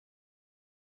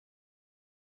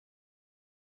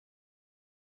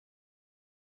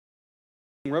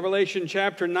Revelation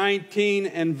chapter 19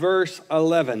 and verse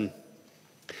 11.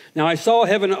 Now I saw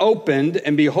heaven opened,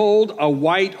 and behold, a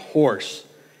white horse.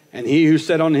 And he who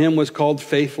sat on him was called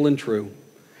Faithful and True.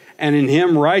 And in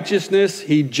him righteousness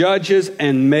he judges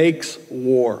and makes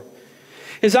war.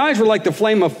 His eyes were like the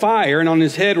flame of fire, and on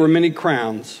his head were many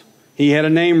crowns. He had a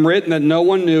name written that no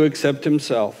one knew except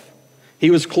himself. He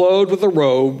was clothed with a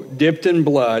robe dipped in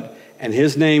blood, and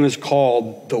his name is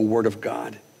called the Word of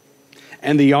God.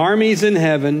 And the armies in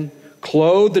heaven,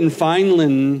 clothed in fine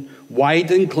linen, white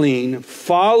and clean,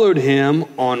 followed him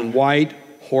on white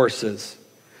horses.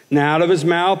 Now out of his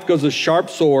mouth goes a sharp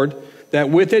sword,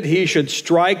 that with it he should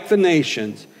strike the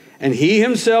nations. And he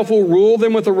himself will rule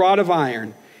them with a rod of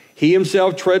iron. He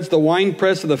himself treads the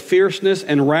winepress of the fierceness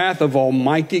and wrath of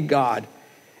Almighty God.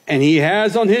 And he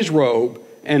has on his robe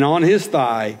and on his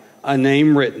thigh a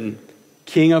name written,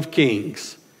 King of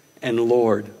Kings and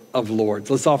Lord of Lords.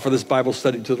 Let's offer this Bible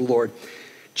study to the Lord.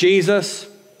 Jesus,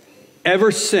 ever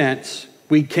since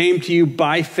we came to you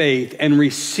by faith and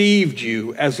received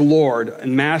you as Lord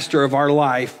and Master of our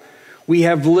life, we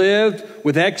have lived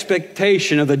with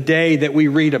expectation of the day that we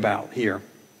read about here.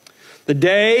 The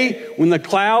day when the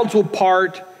clouds will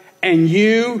part and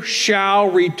you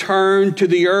shall return to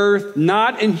the earth,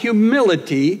 not in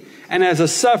humility and as a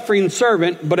suffering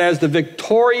servant, but as the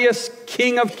victorious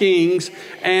King of Kings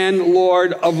and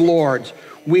Lord of Lords.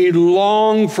 We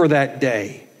long for that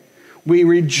day. We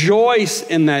rejoice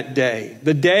in that day,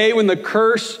 the day when the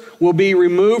curse will be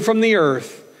removed from the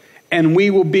earth, and we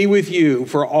will be with you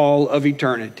for all of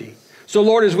eternity. So,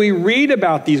 Lord, as we read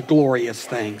about these glorious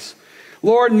things,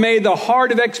 Lord, may the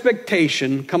heart of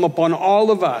expectation come upon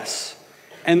all of us,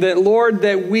 and that, Lord,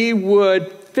 that we would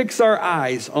fix our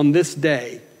eyes on this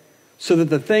day, so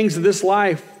that the things of this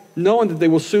life, knowing that they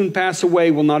will soon pass away,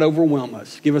 will not overwhelm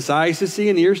us. Give us eyes to see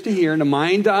and ears to hear and a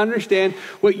mind to understand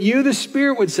what you, the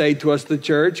Spirit, would say to us, the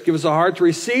church. Give us a heart to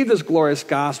receive this glorious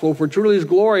gospel, for truly it is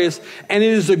glorious, and it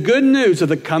is the good news of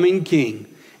the coming King.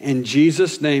 In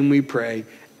Jesus' name we pray.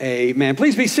 Amen.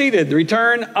 Please be seated. The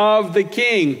return of the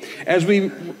King. As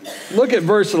we look at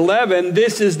verse 11,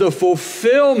 this is the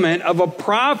fulfillment of a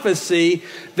prophecy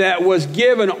that was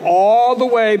given all the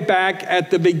way back at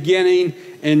the beginning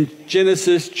in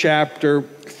Genesis chapter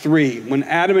 3. When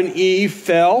Adam and Eve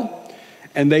fell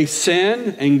and they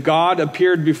sinned and God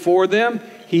appeared before them,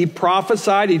 he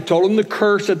prophesied, he told them the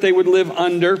curse that they would live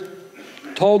under,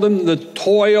 told them the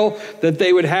toil that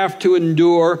they would have to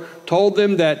endure, told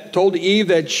Eve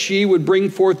that she would bring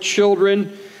forth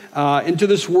children into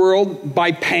this world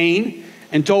by pain,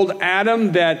 and told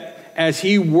Adam that as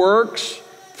he works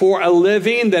for a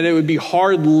living, that it would be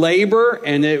hard labor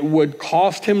and it would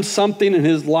cost him something in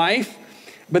his life.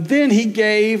 But then he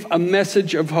gave a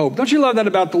message of hope. Don't you love that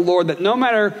about the Lord, that no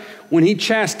matter when he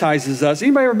chastises us?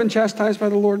 Anybody ever been chastised by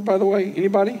the Lord, by the way?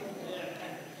 Anybody?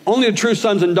 Only the true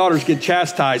sons and daughters get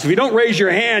chastised. If you don't raise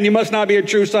your hand, you must not be a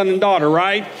true son and daughter,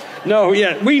 right? No,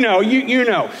 yeah, we know, you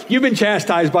know. You've been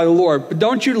chastised by the Lord. But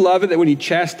don't you love it that when he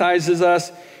chastises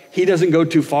us, he doesn't go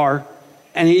too far?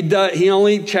 And he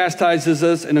only chastises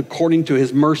us in according to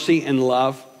his mercy and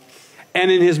love. And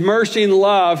in his mercy and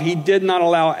love, he did not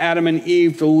allow Adam and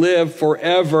Eve to live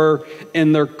forever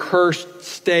in their cursed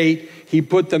state. He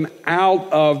put them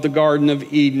out of the Garden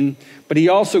of Eden, but he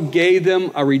also gave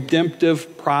them a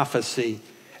redemptive prophecy.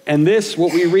 And this,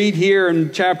 what we read here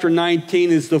in chapter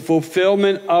 19, is the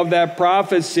fulfillment of that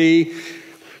prophecy.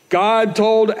 God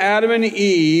told Adam and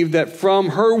Eve that from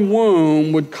her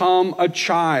womb would come a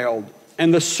child,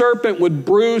 and the serpent would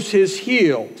bruise his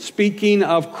heel, speaking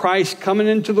of Christ coming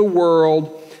into the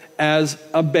world as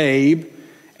a babe,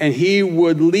 and he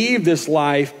would leave this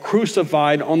life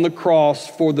crucified on the cross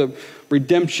for the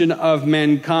redemption of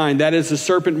mankind. That is the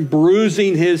serpent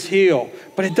bruising his heel.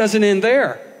 But it doesn't end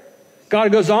there.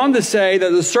 God goes on to say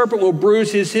that the serpent will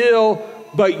bruise his heel,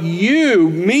 but you,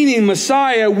 meaning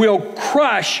Messiah, will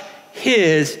crush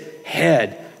his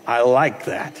head. I like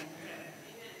that.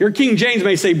 Your King James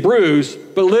may say bruise,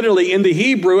 but literally in the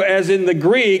Hebrew, as in the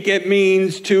Greek, it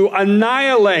means to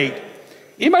annihilate.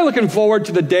 Anybody looking forward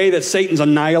to the day that Satan's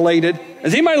annihilated?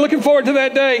 Is anybody looking forward to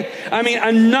that day? I mean,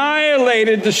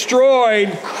 annihilated,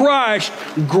 destroyed, crushed,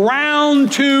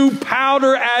 ground to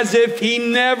powder as if he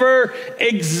never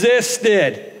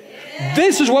existed.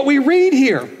 This is what we read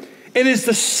here. It is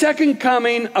the second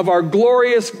coming of our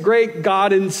glorious, great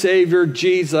God and Savior,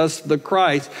 Jesus the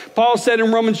Christ. Paul said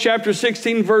in Romans chapter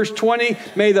 16, verse 20,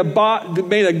 may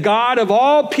the God of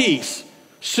all peace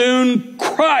soon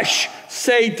crush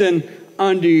Satan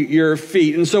under your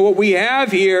feet. And so what we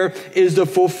have here is the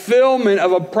fulfillment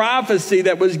of a prophecy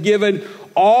that was given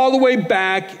all the way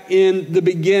back in the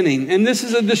beginning. And this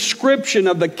is a description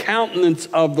of the countenance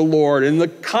of the Lord and the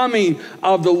coming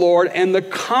of the Lord and the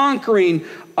conquering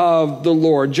of the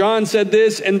Lord. John said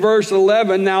this in verse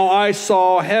 11, "Now I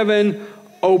saw heaven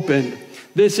opened."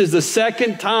 This is the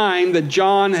second time that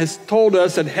John has told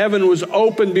us that heaven was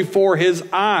opened before his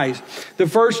eyes. The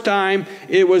first time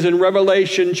it was in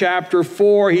Revelation chapter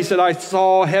 4. He said, "I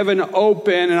saw heaven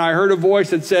open and I heard a voice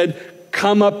that said,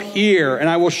 'Come up here and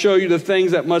I will show you the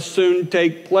things that must soon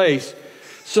take place.'"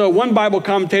 So one Bible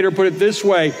commentator put it this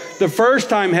way: the first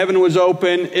time heaven was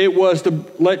open, it was to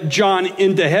let John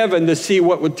into heaven to see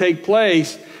what would take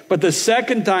place. But the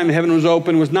second time heaven was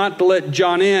open was not to let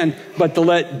John in, but to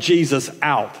let Jesus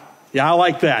out. Yeah, I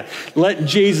like that. Let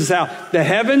Jesus out. The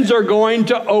heavens are going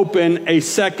to open a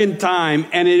second time,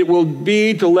 and it will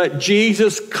be to let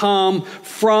Jesus come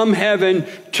from heaven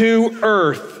to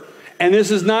earth. And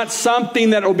this is not something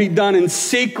that will be done in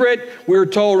secret. We're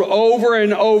told over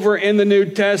and over in the New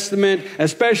Testament,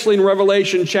 especially in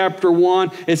Revelation chapter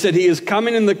 1, it said he is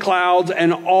coming in the clouds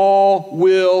and all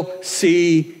will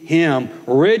see him.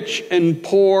 Rich and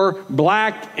poor,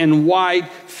 black and white,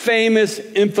 famous,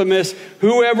 infamous,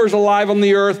 whoever's alive on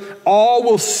the earth, all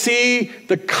will see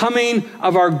the coming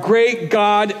of our great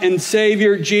God and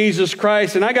Savior, Jesus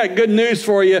Christ. And I got good news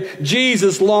for you.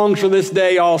 Jesus longs for this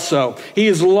day also. He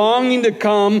is longing to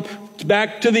come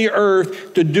back to the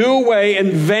earth to do away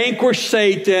and vanquish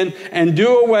Satan and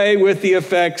do away with the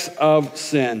effects of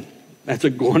sin. That's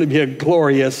going to be a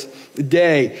glorious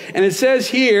day. And it says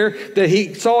here that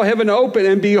he saw heaven open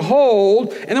and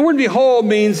behold, and the word behold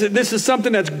means that this is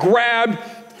something that's grabbed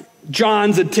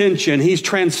John's attention. He's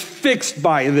transfixed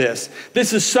by this.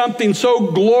 This is something so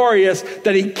glorious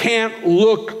that he can't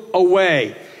look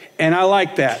away. And I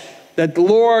like that the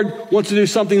Lord wants to do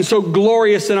something so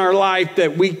glorious in our life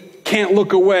that we can't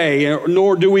look away,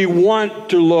 nor do we want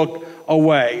to look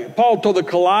away. Paul told the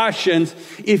Colossians,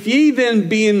 "If ye then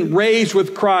being raised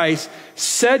with Christ,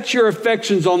 set your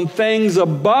affections on things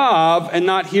above and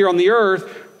not here on the earth,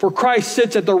 for Christ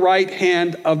sits at the right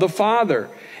hand of the Father.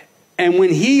 And when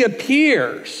he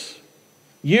appears,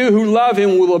 you who love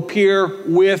him will appear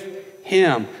with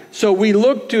him." So we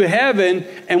look to heaven,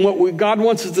 and what God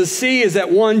wants us to see is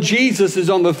that one, Jesus is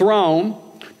on the throne.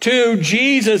 Two,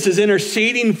 Jesus is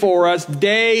interceding for us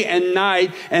day and night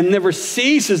and never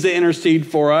ceases to intercede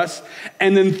for us.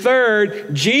 And then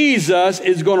third, Jesus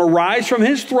is going to rise from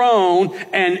his throne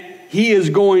and he is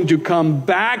going to come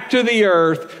back to the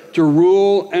earth to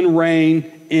rule and reign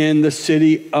in the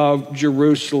city of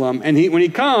Jerusalem. And when he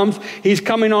comes, he's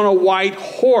coming on a white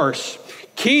horse.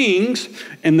 Kings,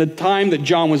 in the time that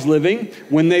John was living,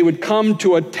 when they would come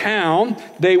to a town,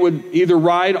 they would either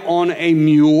ride on a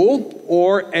mule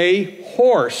or a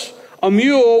horse. A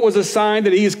mule was a sign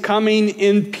that he is coming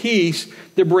in peace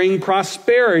to bring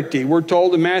prosperity. We're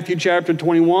told in Matthew chapter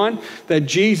 21 that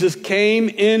Jesus came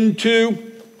into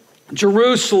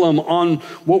Jerusalem on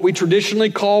what we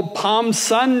traditionally call Palm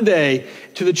Sunday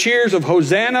to the cheers of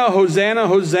Hosanna, Hosanna,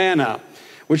 Hosanna,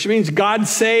 which means God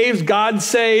saves, God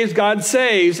saves, God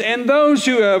saves. And those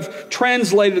who have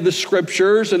translated the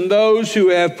scriptures and those who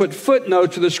have put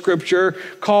footnotes to the scripture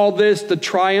call this the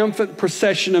triumphant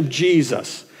procession of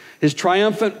Jesus, his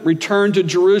triumphant return to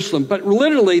Jerusalem. But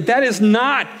literally, that is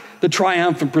not the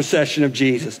triumphant procession of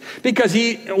Jesus. Because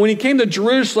when he came to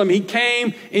Jerusalem, he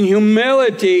came in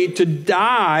humility to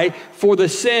die for the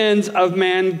sins of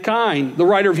mankind. The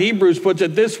writer of Hebrews puts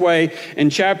it this way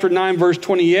in chapter 9, verse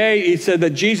 28. He said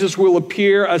that Jesus will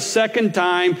appear a second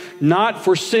time, not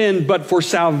for sin, but for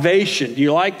salvation. Do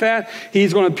you like that?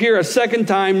 He's going to appear a second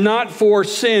time, not for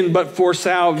sin, but for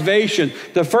salvation.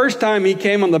 The first time he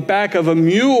came on the back of a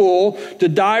mule to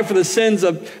die for the sins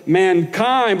of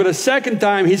mankind, but a second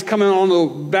time he's coming on the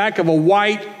back of a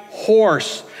white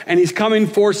horse. And he's coming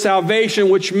for salvation,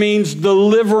 which means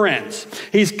deliverance.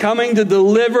 He's coming to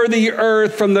deliver the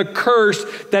earth from the curse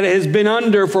that it has been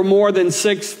under for more than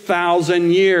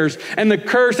 6,000 years. And the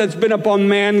curse that's been upon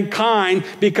mankind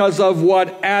because of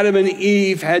what Adam and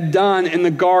Eve had done in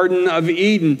the Garden of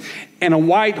Eden. And a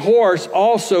white horse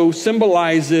also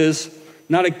symbolizes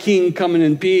not a king coming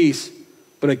in peace,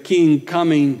 but a king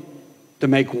coming to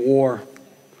make war.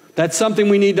 That's something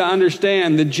we need to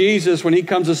understand, that Jesus, when he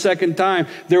comes a second time,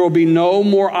 there will be no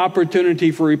more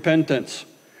opportunity for repentance.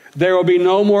 There will be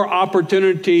no more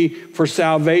opportunity for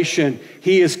salvation.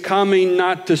 He is coming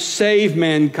not to save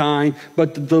mankind,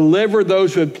 but to deliver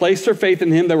those who had placed their faith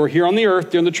in him that were here on the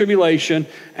earth during the tribulation,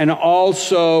 and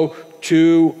also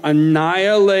to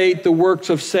annihilate the works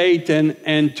of Satan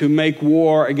and to make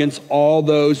war against all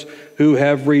those who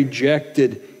have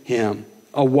rejected him.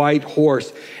 A white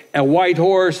horse. A white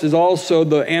horse is also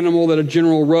the animal that a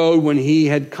general rode when he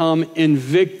had come in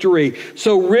victory.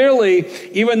 So really,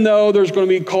 even though there's going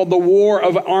to be called the War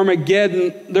of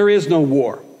Armageddon, there is no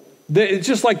war. It's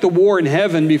just like the war in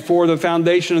heaven before the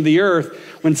foundation of the earth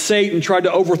when Satan tried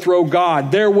to overthrow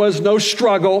God. There was no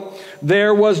struggle.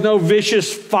 There was no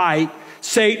vicious fight.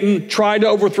 Satan tried to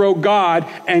overthrow God,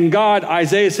 and God,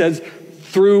 Isaiah says,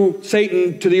 threw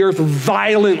Satan to the earth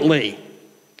violently.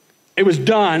 It was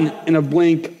done in a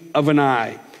blink of an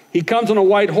eye. He comes on a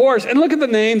white horse, and look at the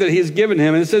name that he's given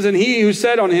him. And it says, and he who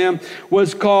sat on him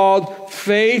was called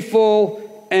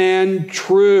Faithful and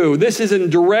True. This is in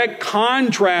direct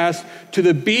contrast to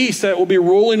the beast that will be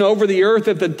ruling over the earth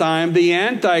at the time, the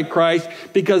Antichrist,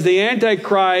 because the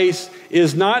Antichrist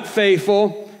is not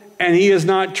faithful and he is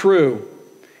not true.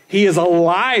 He is a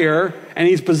liar, and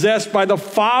he's possessed by the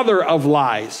father of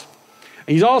lies.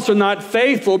 He's also not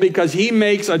faithful because he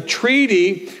makes a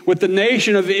treaty with the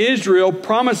nation of Israel,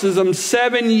 promises them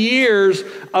 7 years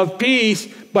of peace,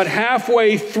 but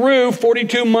halfway through,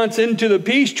 42 months into the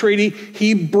peace treaty,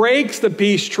 he breaks the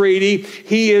peace treaty.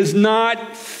 He is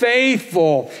not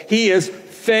faithful. He is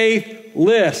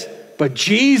faithless. But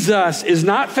Jesus is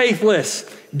not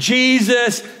faithless.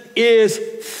 Jesus is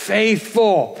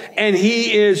faithful, and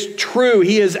he is true.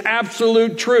 He is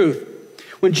absolute truth.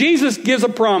 When Jesus gives a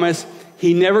promise,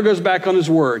 he never goes back on his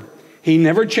word. He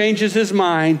never changes his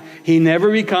mind. He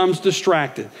never becomes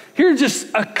distracted. Here are just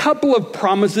a couple of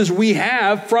promises we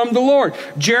have from the Lord.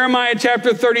 Jeremiah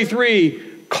chapter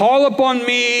 33, call upon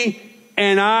me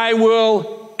and I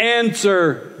will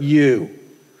answer you.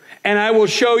 And I will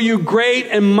show you great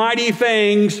and mighty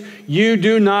things you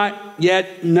do not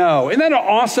yet know. Isn't that an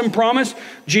awesome promise?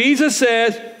 Jesus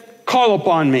says, call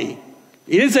upon me.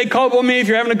 He didn't say call upon me if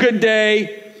you're having a good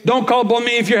day. Don't call upon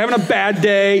me if you're having a bad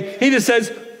day. He just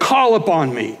says, call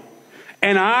upon me,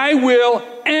 and I will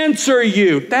answer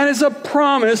you. That is a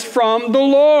promise from the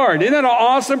Lord. Isn't that an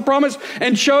awesome promise?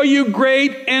 And show you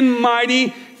great and mighty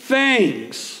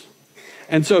things.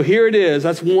 And so here it is.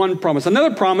 That's one promise.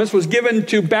 Another promise was given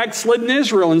to backslidden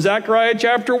Israel in Zechariah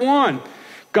chapter 1.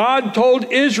 God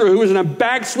told Israel, who was in a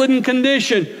backslidden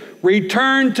condition,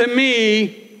 return to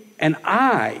me, and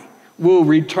I will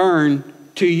return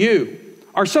to you.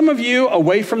 Are some of you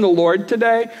away from the Lord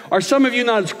today? Are some of you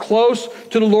not as close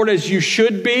to the Lord as you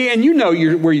should be? And you know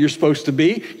where you're supposed to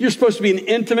be. You're supposed to be in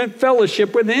intimate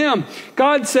fellowship with him.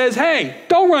 God says, hey,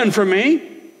 don't run from me.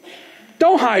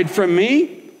 Don't hide from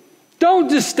me. Don't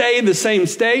just stay in the same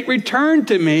state. Return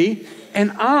to me,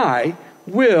 and I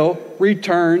will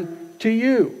return to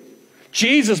you.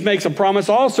 Jesus makes a promise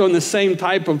also in the same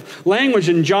type of language.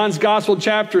 In John's Gospel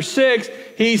chapter 6,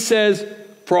 he says,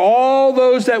 for all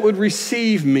those that would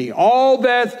receive me, all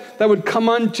that would come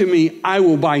unto me, I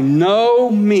will by no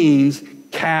means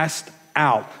cast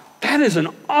out. That is an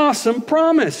awesome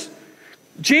promise.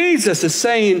 Jesus is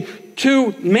saying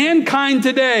to mankind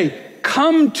today,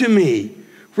 come to me,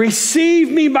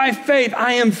 receive me by faith.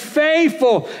 I am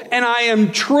faithful and I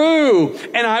am true,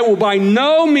 and I will by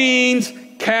no means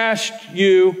cast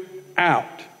you out.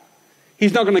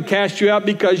 He's not going to cast you out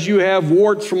because you have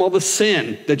warts from all the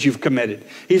sin that you've committed.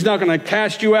 He's not going to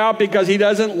cast you out because he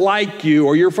doesn't like you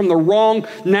or you're from the wrong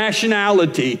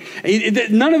nationality.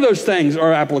 None of those things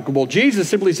are applicable. Jesus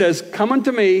simply says, come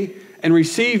unto me and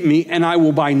receive me, and I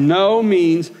will by no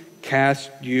means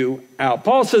cast you out.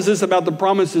 Paul says this about the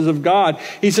promises of God.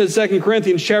 He says, 2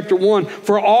 Corinthians chapter 1,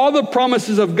 for all the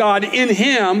promises of God in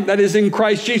him, that is in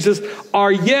Christ Jesus,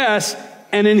 are yes,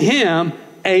 and in him,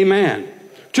 amen.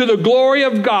 To the glory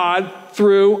of God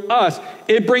through us.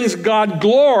 It brings God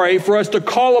glory for us to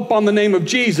call upon the name of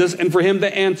Jesus and for him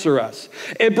to answer us.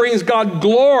 It brings God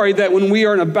glory that when we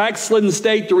are in a backslidden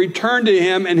state to return to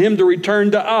him and him to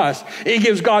return to us. It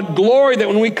gives God glory that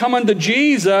when we come unto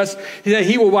Jesus, that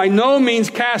he will by no means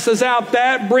cast us out.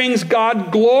 That brings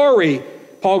God glory.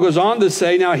 Paul goes on to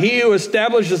say, now he who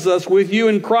establishes us with you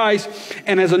in Christ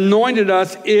and has anointed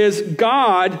us is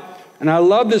God, and I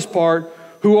love this part,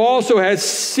 who also has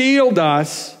sealed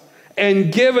us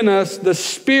and given us the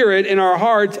Spirit in our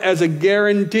hearts as a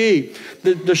guarantee.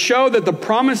 To show that the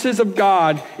promises of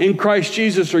God in Christ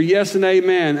Jesus are yes and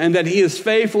amen, and that he is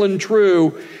faithful and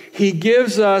true, he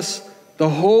gives us the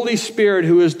Holy Spirit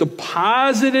who is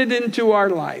deposited into our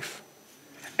life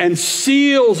and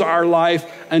seals our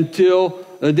life until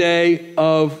the day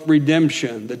of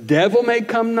redemption. The devil may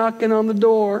come knocking on the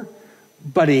door,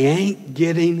 but he ain't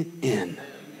getting in.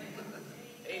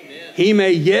 He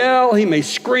may yell, he may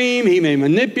scream, he may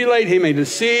manipulate, he may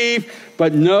deceive,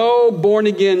 but no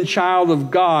born-again child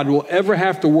of God will ever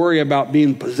have to worry about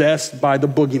being possessed by the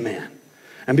boogeyman.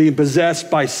 and being possessed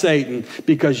by Satan,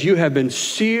 because you have been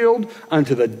sealed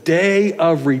unto the day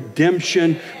of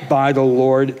redemption by the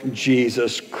Lord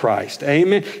Jesus Christ.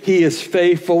 Amen. He is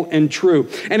faithful and true.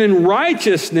 And in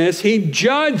righteousness, he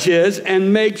judges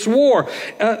and makes war.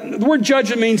 The word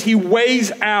judgment means he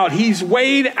weighs out. He's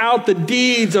weighed out the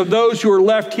deeds of those who are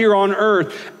left here on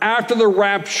earth after the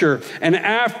rapture and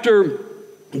after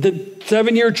the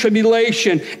 7-year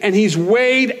tribulation, and he's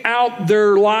weighed out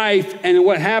their life. And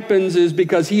what happens is,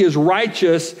 because he is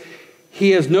righteous,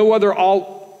 he has no other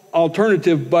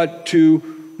alternative but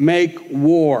to make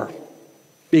war,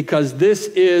 because this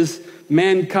is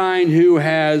mankind who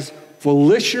has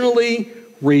volitionally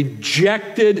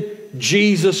rejected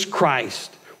Jesus Christ,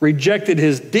 rejected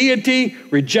his deity,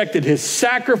 rejected his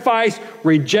sacrifice,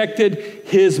 rejected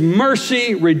his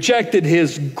mercy, rejected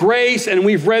his grace. And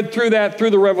we've read through that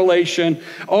through the Revelation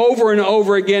over and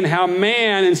over again, how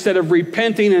man, instead of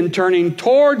repenting and turning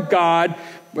toward God,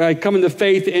 by coming to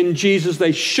faith in Jesus,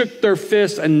 they shook their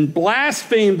fists and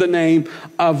blasphemed the name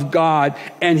of God.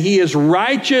 And he is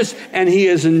righteous and he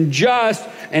is unjust,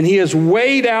 and he has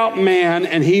weighed out man,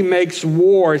 and he makes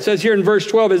war. It says here in verse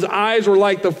 12, his eyes were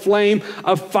like the flame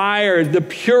of fire, the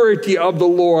purity of the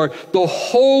Lord, the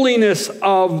holiness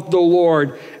of the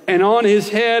Lord. And on his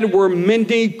head were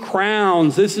many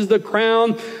crowns. This is the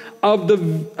crown of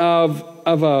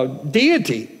a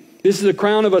deity. This is the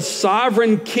crown of a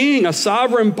sovereign king, a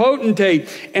sovereign potentate.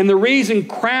 And the reason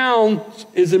crown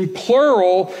is in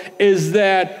plural is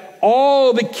that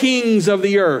all the kings of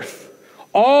the earth,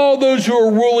 all those who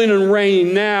are ruling and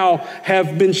reigning now,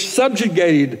 have been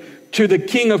subjugated to the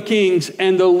King of Kings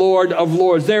and the Lord of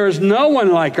Lords. There is no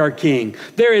one like our King.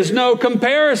 There is no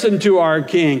comparison to our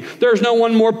King. There is no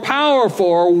one more powerful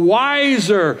or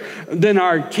wiser than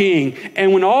our King.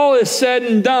 And when all is said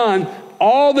and done,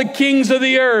 all the kings of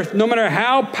the earth, no matter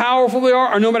how powerful they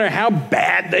are, or no matter how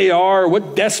bad they are, or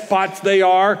what despots they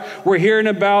are. We're hearing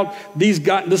about this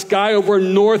guy over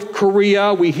in North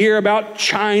Korea. We hear about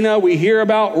China. We hear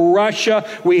about Russia.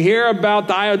 We hear about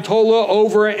the Ayatollah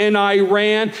over in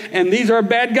Iran. And these are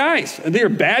bad guys. They're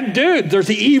bad dudes. There's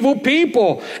the evil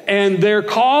people. And they're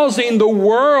causing the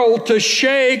world to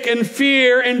shake in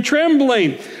fear and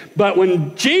trembling. But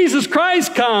when Jesus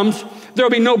Christ comes, there'll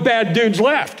be no bad dudes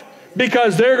left.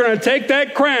 Because they're going to take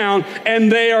that crown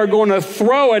and they are going to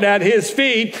throw it at his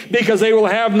feet, because they will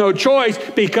have no choice,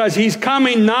 because he's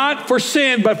coming not for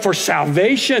sin, but for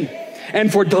salvation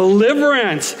and for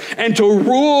deliverance and to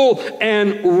rule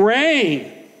and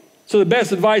reign. So the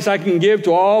best advice I can give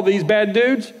to all these bad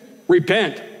dudes,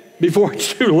 repent before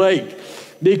it's too late.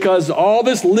 Because all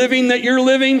this living that you're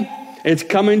living, it's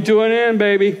coming to an end,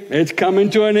 baby. It's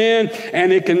coming to an end,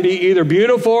 and it can be either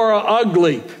beautiful or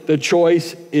ugly. The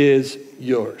choice is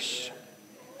yours.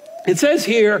 It says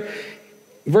here,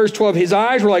 verse 12, his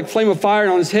eyes were like flame of fire,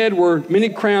 and on his head were many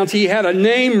crowns. He had a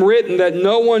name written that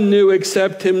no one knew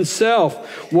except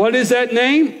himself. What is that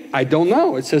name? I don't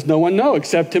know. It says no one knows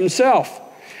except himself.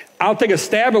 I'll take a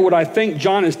stab at what I think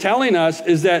John is telling us,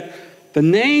 is that the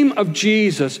name of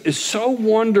Jesus is so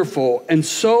wonderful and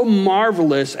so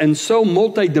marvelous and so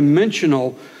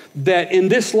multidimensional that in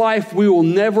this life we will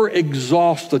never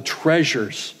exhaust the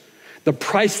treasures, the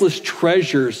priceless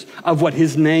treasures of what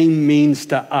his name means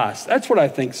to us. That's what I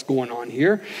think is going on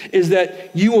here, is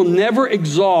that you will never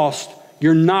exhaust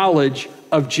your knowledge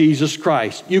of Jesus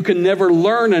Christ. You can never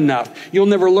learn enough. You'll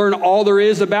never learn all there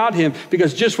is about him,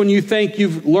 because just when you think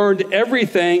you've learned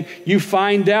everything, you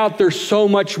find out there's so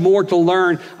much more to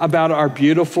learn about our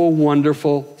beautiful,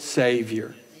 wonderful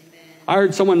Savior. Amen. I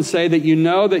heard someone say that you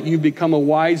know that you become a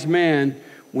wise man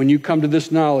when you come to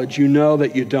this knowledge. You know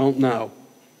that you don't know.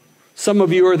 Some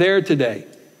of you are there today.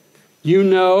 You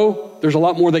know there's a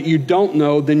lot more that you don't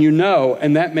know than you know,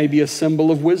 and that may be a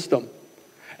symbol of wisdom.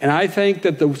 And I think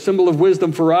that the symbol of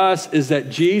wisdom for us is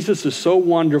that Jesus is so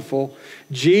wonderful.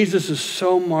 Jesus is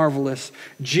so marvelous.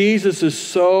 Jesus is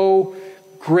so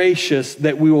gracious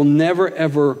that we will never,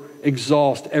 ever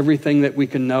exhaust everything that we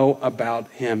can know about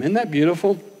him. Isn't that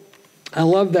beautiful? I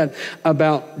love that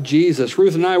about Jesus.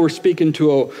 Ruth and I were speaking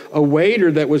to a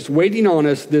waiter that was waiting on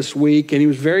us this week, and he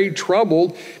was very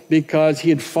troubled because he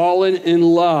had fallen in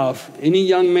love. Any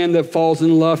young man that falls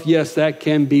in love, yes, that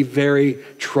can be very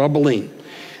troubling.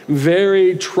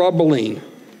 Very troubling.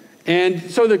 And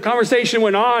so the conversation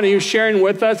went on, and he was sharing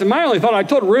with us. And my only thought, I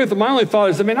told Ruth, my only thought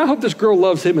is, I hope this girl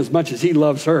loves him as much as he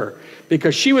loves her.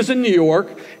 Because she was in New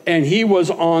York, and he was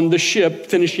on the ship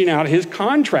finishing out his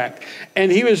contract.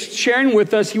 And he was sharing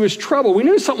with us, he was troubled. We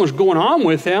knew something was going on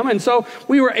with him. And so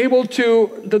we were able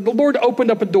to, the Lord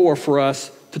opened up a door for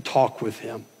us to talk with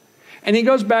him. And he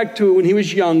goes back to when he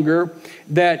was younger,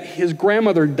 that his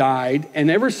grandmother died,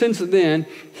 and ever since then,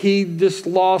 he just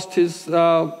lost his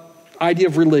idea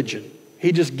of religion.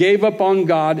 He just gave up on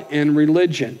God and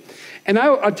religion. And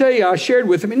I'll tell you, I shared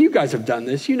with him, and you guys have done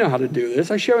this, you know how to do this.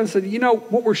 I shared and said, you know,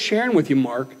 what we're sharing with you,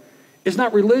 Mark, is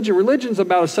not religion. Religion's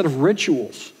about a set of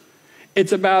rituals.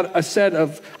 It's about a set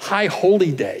of high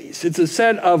holy days. It's a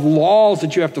set of laws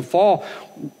that you have to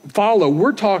follow.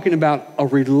 We're talking about a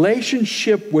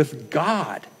relationship with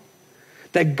God.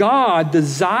 That God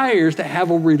desires to have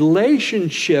a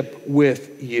relationship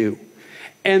with you.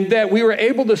 And that we were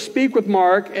able to speak with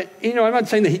Mark. You know, I'm not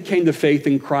saying that he came to faith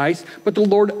in Christ, but the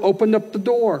Lord opened up the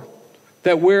door.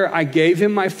 That where I gave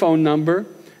him my phone number,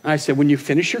 and I said, when you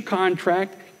finish your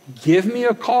contract, give me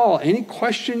a call. Any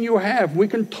question you have, we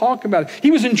can talk about it. He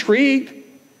was intrigued,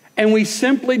 and we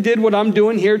simply did what I'm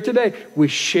doing here today. We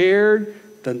shared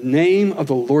the name of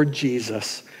the Lord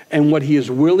Jesus and what he is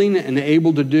willing and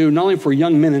able to do, not only for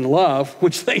young men in love,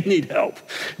 which they need help,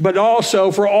 but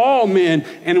also for all men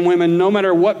and women, no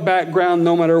matter what background,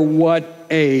 no matter what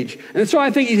age. And so I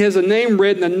think he has a name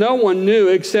written that no one knew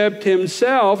except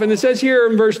himself. And it says here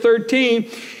in verse 13,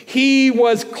 he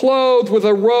was clothed with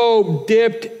a robe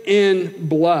dipped in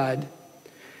blood.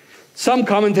 Some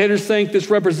commentators think this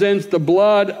represents the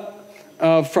blood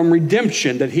from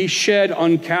redemption that he shed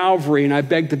on Calvary, and I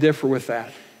beg to differ with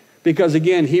that. Because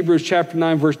again, Hebrews chapter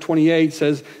 9, verse 28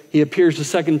 says he appears the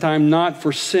second time not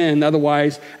for sin,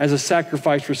 otherwise as a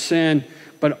sacrifice for sin,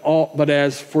 but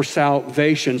as for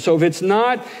salvation. So if it's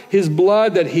not his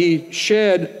blood that he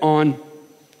shed on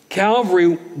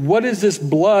Calvary, what is this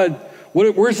blood?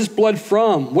 Where's this blood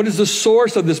from? What is the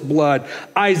source of this blood?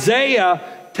 Isaiah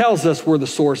tells us where the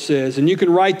source is. And you can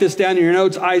write this down in your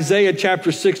notes. Isaiah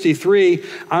chapter 63.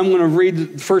 I'm going to read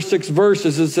the first 6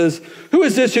 verses. It says, who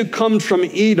is this who comes from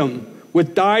Edom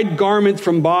with dyed garments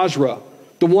from Basra,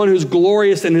 the one who's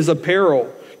glorious in his apparel,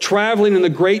 traveling in the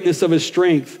greatness of his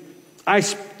strength?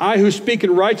 I who speak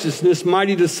in righteousness,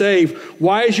 mighty to save.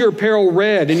 Why is your apparel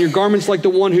red and your garments like the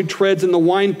one who treads in the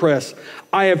winepress?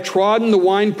 I have trodden the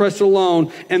winepress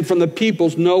alone, and from the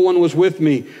peoples no one was with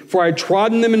me. For I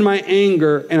trodden them in my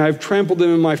anger, and I have trampled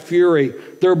them in my fury.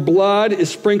 Their blood is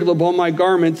sprinkled upon my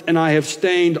garments, and I have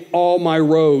stained all my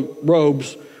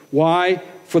robes. Why?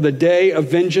 For the day of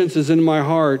vengeance is in my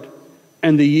heart,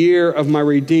 and the year of my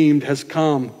redeemed has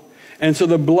come. And so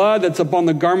the blood that's upon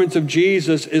the garments of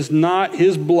Jesus is not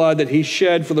his blood that he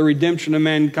shed for the redemption of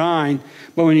mankind.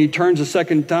 But when he turns a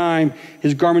second time,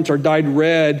 his garments are dyed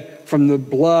red from the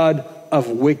blood of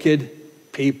wicked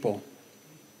people.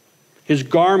 His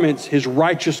garments, his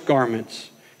righteous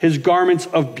garments, his garments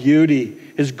of beauty,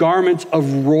 his garments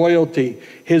of royalty,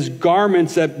 his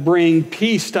garments that bring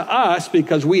peace to us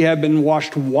because we have been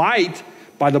washed white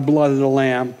by the blood of the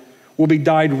Lamb, will be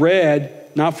dyed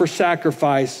red, not for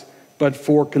sacrifice, but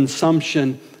for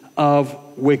consumption of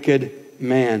wicked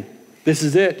man. This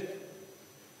is it.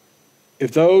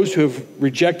 If those who have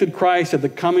rejected Christ at the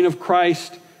coming of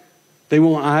Christ, they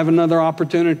will have another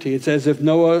opportunity. It's as if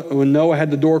when Noah had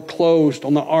the door closed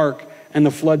on the ark and the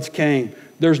floods came.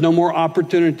 There's no more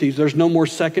opportunities. There's no more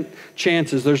second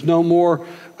chances. There's no more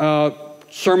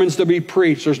sermons to be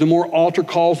preached. There's no more altar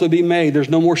calls to be made. There's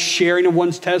no more sharing of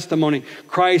one's testimony.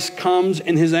 Christ comes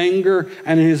in his anger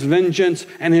and in his vengeance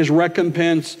and his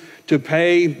recompense to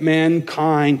pay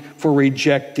mankind for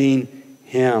rejecting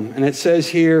him. And it says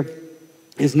here,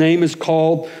 his name is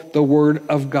called the Word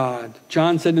of God.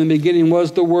 John said in the beginning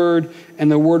was the Word,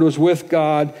 and the Word was with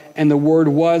God, and the Word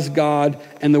was God,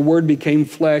 and the Word became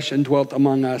flesh and dwelt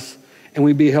among us. And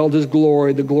we beheld his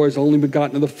glory. The glory is only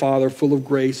begotten of the Father, full of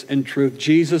grace and truth.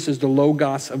 Jesus is the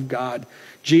Logos of God.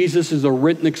 Jesus is the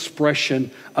written expression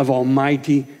of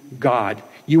Almighty God.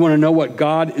 You want to know what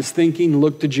God is thinking?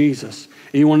 Look to Jesus.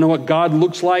 And you want to know what God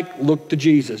looks like? Look to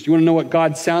Jesus. You want to know what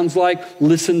God sounds like?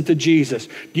 Listen to Jesus.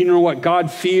 Do you know what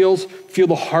God feels? Feel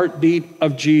the heartbeat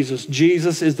of Jesus.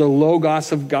 Jesus is the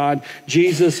Logos of God.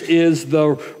 Jesus is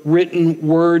the written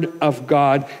Word of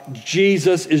God.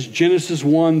 Jesus is Genesis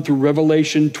 1 through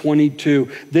Revelation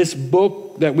 22. This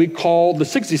book that we call, the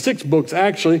 66 books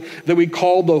actually, that we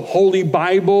call the Holy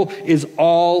Bible is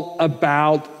all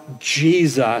about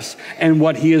Jesus and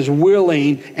what he is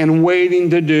willing and waiting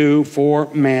to do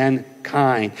for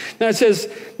mankind. Now it says,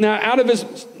 now out of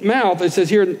his mouth, it says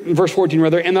here in verse 14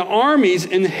 rather, and the armies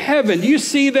in heaven. Do you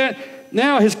see that?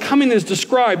 Now his coming is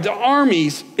described. The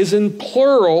armies is in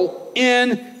plural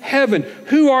in heaven.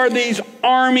 Who are these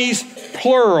armies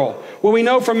plural? Well, we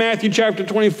know from Matthew chapter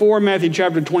 24, Matthew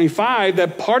chapter 25,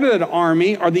 that part of that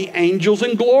army are the angels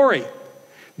in glory.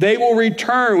 They will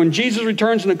return. When Jesus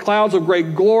returns in the clouds of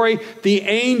great glory, the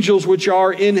angels which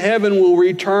are in heaven will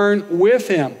return with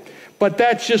him. But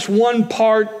that's just one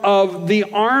part of the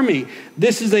army.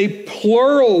 This is a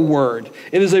plural word.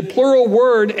 It is a plural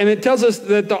word, and it tells us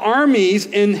that the armies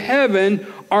in heaven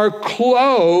are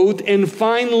clothed in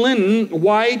fine linen,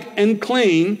 white and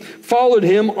clean, followed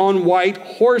him on white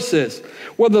horses.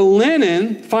 Well, the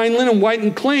linen, fine linen, white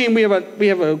and clean, we have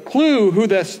a clue who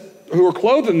are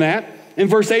clothed in that. In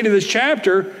verse 8 of this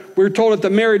chapter, we're told at the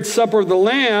marriage supper of the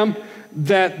Lamb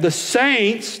that the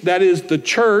saints, that is the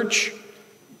church,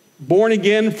 born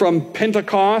again from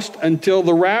Pentecost until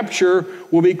the rapture,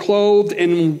 will be clothed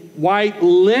in white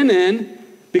linen,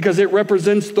 because it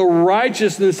represents the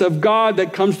righteousness of God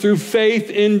that comes through faith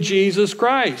in Jesus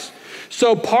Christ.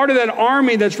 So part of that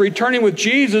army that's returning with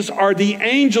Jesus are the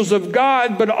angels of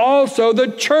God, but also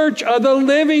the church of the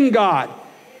living God.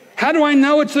 How do I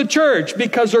know it's the church?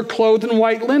 Because they're clothed in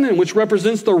white linen, which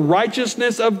represents the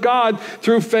righteousness of God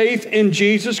through faith in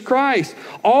Jesus Christ.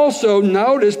 Also,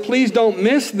 notice, please don't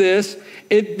miss this,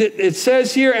 it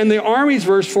says here in the armies,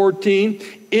 verse 14,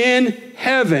 in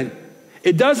heaven.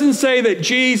 It doesn't say that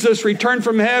Jesus returned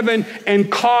from heaven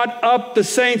and caught up the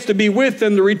saints to be with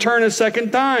them to return a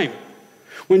second time.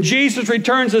 When Jesus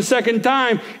returns a second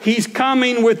time, he's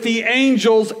coming with the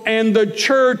angels and the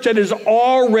church that is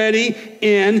already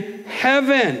in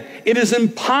heaven. It is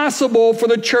impossible for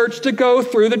the church to go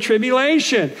through the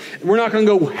tribulation. We're not going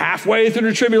to go halfway through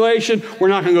the tribulation. We're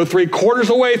not going to go 3/4 of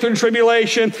the way through the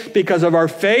tribulation. Because of our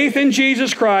faith in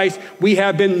Jesus Christ, we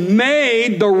have been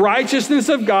made the righteousness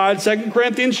of God. 2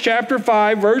 Corinthians chapter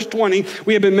 5, verse 20.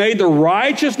 We have been made the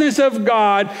righteousness of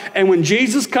God. And when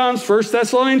Jesus comes, 1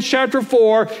 Thessalonians chapter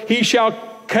 4, he shall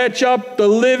catch up the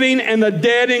living and the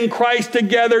dead in Christ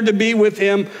together to be with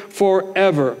him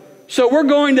forever. So we're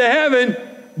going to heaven,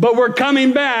 but we're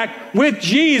coming back with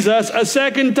Jesus a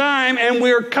second time, and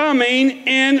we're coming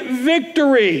in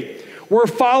victory. We're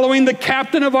following the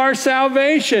captain of our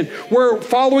salvation. We're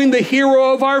following the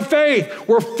hero of our faith.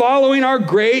 We're following our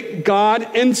great God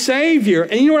and Savior.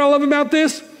 And you know what I love about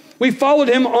this? We followed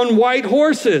him on white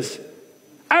horses.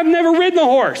 I've never ridden a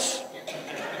horse.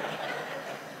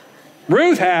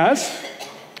 Ruth has,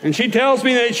 and she tells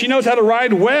me that she knows how to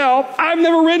ride well. I've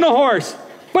never ridden a horse.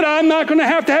 But I'm not going to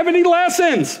have any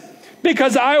lessons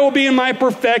because I will be in my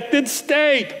perfected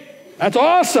state. That's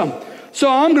awesome. So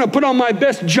I'm going to put on my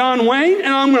best John Wayne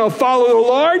and I'm going to follow the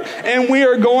Lord, and we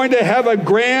are going to have a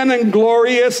grand and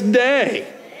glorious day.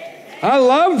 I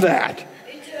love that.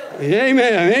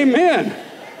 Amen. Amen.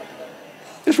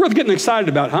 It's worth getting excited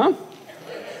about, huh?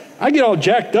 I get all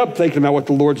jacked up thinking about what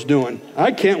the Lord's doing.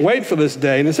 I can't wait for this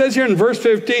day. And it says here in verse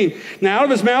 15, now out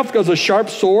of his mouth goes a sharp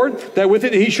sword, that with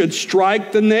it he should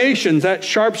strike the nations. That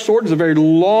sharp sword is a very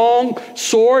long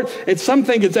sword. Some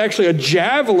think it's actually a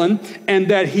javelin, and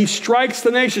that he strikes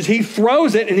the nations. He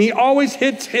throws it, and he always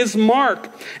hits his mark.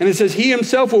 And it says he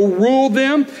himself will rule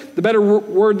them. The better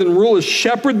word than rule is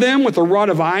shepherd them with a rod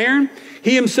of iron.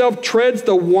 He himself treads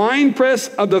the winepress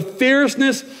of the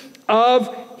fierceness of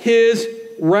his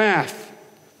wrath.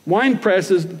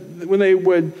 Winepress is when they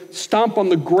would stomp on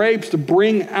the grapes to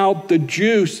bring out the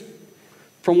juice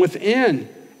from within.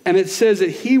 And it says that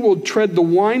he will tread the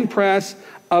winepress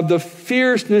of the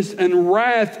fierceness and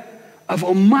wrath of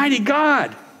Almighty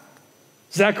God.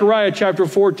 Zechariah chapter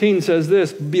 14 says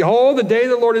this, behold, the day of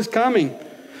the Lord is coming,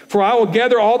 for I will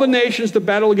gather all the nations to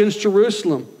battle against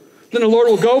Jerusalem. Then the Lord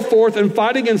will go forth and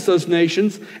fight against those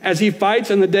nations as he fights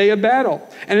in the day of battle.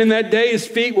 And in that day his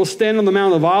feet will stand on the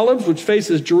Mount of Olives, which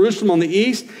faces Jerusalem on the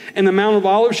east. And the Mount of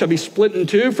Olives shall be split in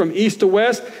two from east to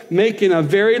west, making a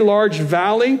very large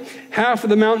valley. Half of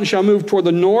the mountain shall move toward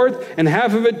the north, and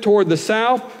half of it toward the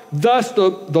south. Thus the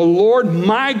Lord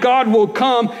my God will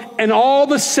come, and all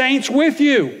the saints with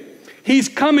you. He's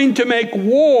coming to make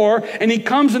war, and he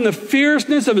comes in the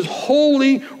fierceness of his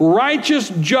holy, righteous,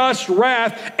 just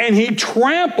wrath, and he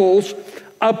tramples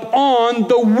upon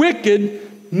the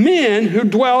wicked men who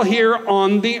dwell here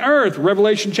on the earth.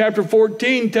 Revelation chapter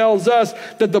 14 tells us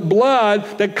that the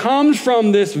blood that comes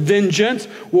from this vengeance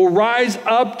will rise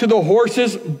up to the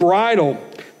horse's bridle.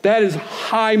 That is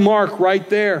high mark right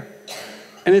there.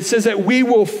 And it says that we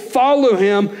will follow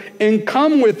him and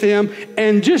come with him.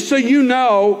 And just so you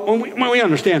know, when we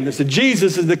understand this, that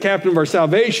Jesus is the captain of our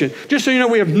salvation. Just so you know,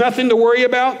 we have nothing to worry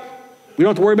about. We don't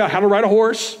have to worry about how to ride a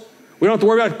horse. We don't have to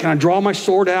worry about, can I draw my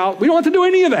sword out? We don't have to do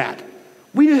any of that.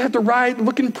 We just have to ride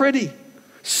looking pretty.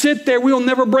 Sit there. We'll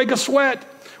never break a sweat.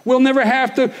 We'll never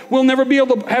be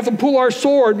able to have to pull our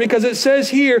sword, because it says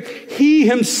here, he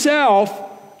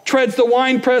himself treads the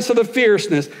winepress of the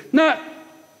fierceness.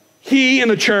 he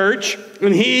and the church,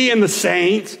 and he and the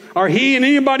saints, or he and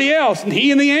anybody else, and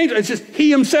he and the angels. It's just he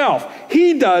himself.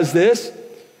 He does this.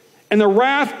 And the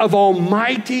wrath of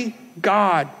Almighty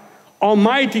God.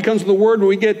 Almighty comes from the word where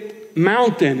we get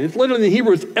mountain. It's literally in the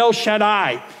Hebrew, it's El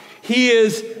Shaddai. He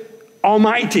is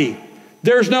Almighty.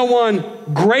 There's no one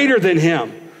greater than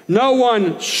him. No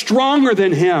one stronger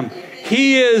than him.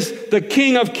 He is the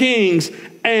King of Kings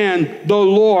and the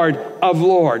Lord of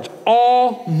Lords.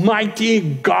 Almighty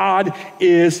God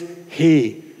is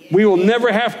he. We will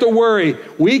never have to worry.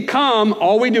 We come,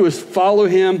 all we do is follow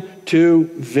him to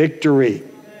victory.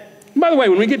 And by the way,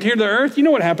 when we get here to the earth, you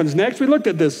know what happens next? We looked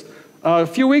at this a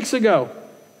few weeks ago.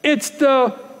 It's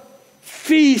the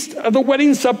feast of the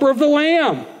wedding supper of the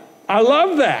Lamb. I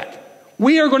love that.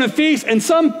 We are going to feast, and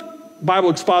some Bible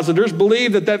expositors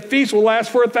believe that that feast will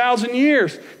last for 1,000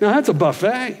 years. Now, that's a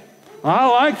buffet. I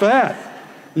like that.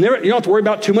 You don't have to worry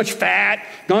about too much fat.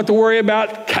 Don't have to worry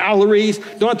about calories.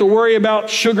 Don't have to worry about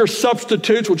sugar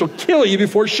substitutes, which will kill you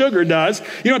before sugar does.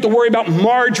 You don't have to worry about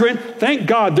margarine. Thank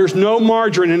God there's no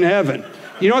margarine in heaven.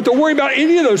 You don't have to worry about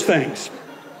any of those things.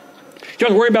 You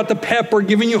don't have to worry about the pepper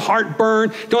giving you heartburn.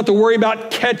 You don't have to worry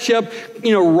about ketchup,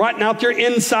 rotting out your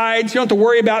insides. You don't have to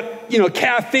worry about,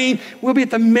 caffeine. We'll be at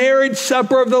the marriage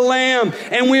supper of the Lamb,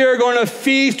 and we are going to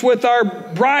feast with our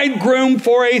bridegroom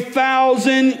for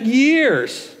 1,000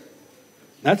 years.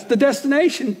 That's the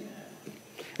destination.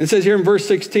 It says here in verse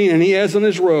 16, and he has on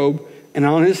his robe and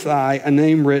on his thigh a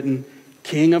name written,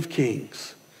 King of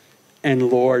Kings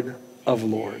and Lord of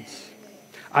Lords.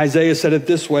 Isaiah said it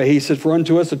this way. He said, for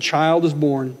unto us a child is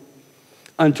born,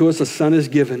 unto us a son is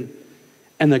given,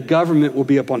 and the government will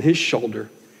be upon his shoulder,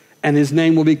 and his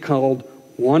name will be called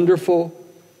Wonderful,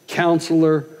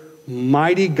 Counselor,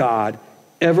 Mighty God,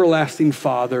 Everlasting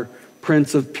Father,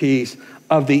 Prince of Peace.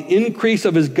 Of the increase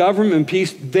of his government and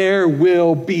peace, there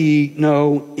will be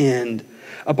no end.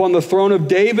 Upon the throne of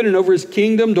David and over his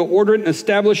kingdom, to order it and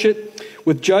establish it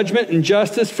with judgment and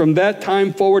justice from that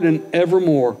time forward and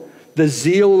evermore. The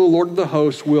zeal of the Lord of the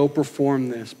hosts will perform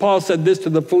this. Paul said this to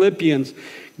the Philippians.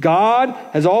 God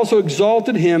has also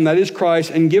exalted him, that is Christ,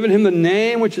 and given him the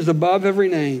name which is above every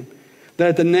name, that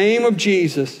at the name of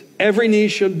Jesus every knee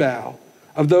should bow,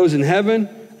 of those in heaven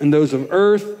and those of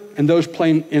earth and those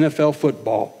playing NFL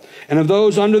football, and of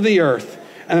those under the earth,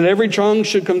 and that every tongue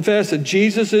should confess that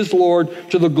Jesus is Lord,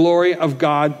 to the glory of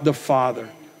God the Father.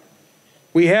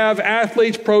 We have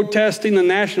athletes protesting the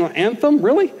national anthem,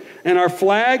 really? And our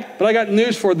flag, but I got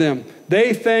news for them.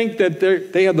 They think that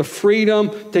they have the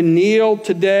freedom to kneel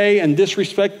today and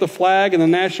disrespect the flag and the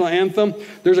national anthem.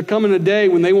 There's coming a day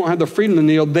when they won't have the freedom to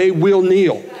kneel. They will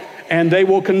kneel, and they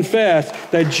will confess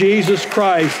that Jesus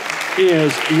Christ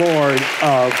is Lord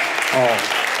of all.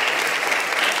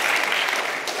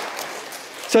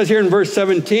 It says here in verse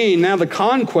 17, now the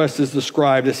conquest is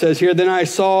described. It says here, then I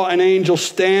saw an angel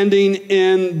standing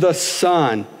in the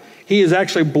sun. He is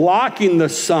actually blocking the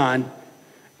sun,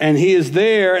 and he is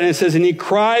there, and it says, and he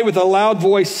cried with a loud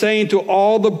voice, saying to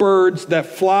all the birds that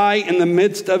fly in the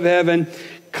midst of heaven,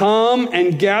 come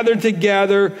and gather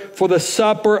together for the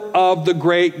supper of the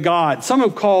great God. Some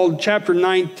have called chapter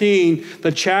 19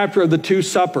 the chapter of the two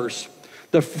suppers.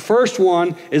 The first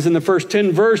one is in the first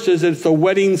 10 verses. It's the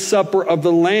wedding supper of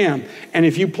the Lamb. And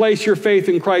if you place your faith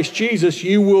in Christ Jesus,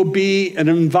 you will be an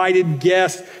invited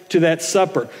guest to that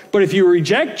supper. But if you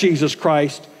reject Jesus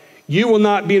Christ, you will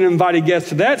not be an invited guest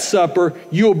to that supper.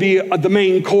 You will be the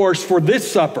main course for this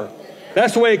supper.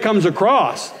 That's the way it comes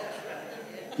across.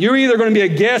 You're either going to be a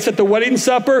guest at the wedding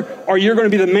supper, or you're going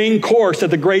to be the main course at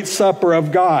the great supper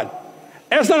of God.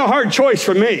 That's not a hard choice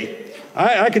for me.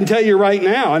 I can tell you right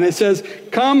now. And it says,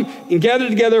 come and gather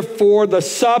together for the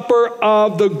supper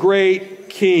of the great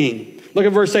King. Look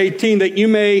at verse 18, that you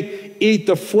may eat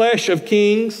the flesh of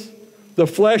kings, the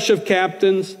flesh of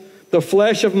captains, the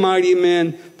flesh of mighty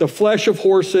men, the flesh of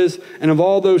horses, and of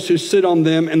all those who sit on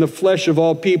them, and the flesh of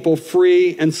all people,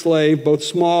 free and slave, both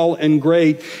small and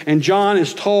great. And John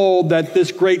is told that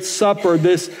this great supper,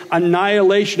 this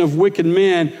annihilation of wicked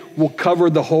men, will cover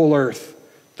the whole earth.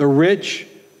 The rich,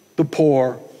 the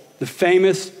poor, the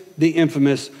famous, the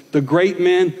infamous, the great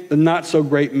men, the not so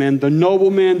great men, the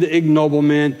noble men, the ignoble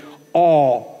men,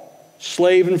 all,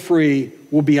 slave and free,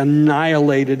 will be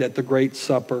annihilated at the great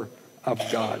supper of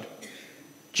God.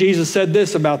 Jesus said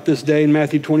this about this day in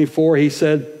Matthew 24. He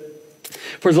said,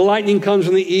 for as the lightning comes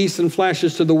from the east and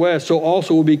flashes to the west, so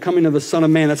also will be coming of the Son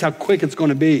of Man. That's how quick it's going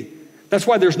to be. That's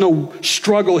why there's no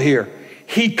struggle here.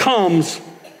 He comes,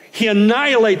 he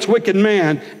annihilates wicked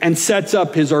man and sets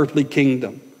up his earthly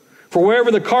kingdom. For wherever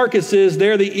the carcass is,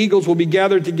 there the eagles will be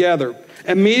gathered together.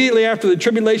 Immediately after the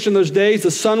tribulation of those days,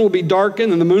 the sun will be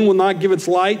darkened and the moon will not give its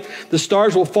light. The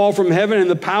stars will fall from heaven and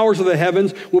the powers of the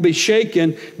heavens will be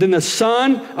shaken. Then the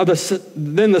sign of the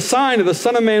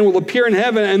Son of Man will appear in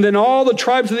heaven, and then all the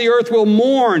tribes of the earth will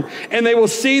mourn, and they will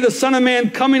see the Son of Man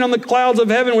coming on the clouds of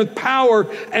heaven with power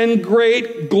and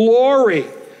great glory.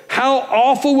 How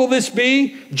awful will this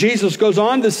be? Jesus goes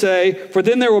on to say, for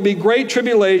then there will be great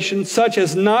tribulation, such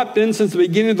as not been since the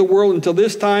beginning of the world until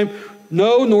this time,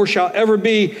 no, nor shall ever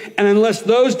be. And unless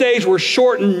those days were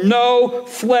shortened, no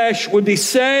flesh would be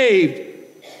saved.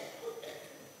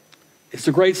 It's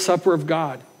the great supper of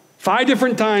God. 5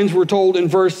 different times we're told in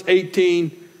verse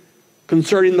 18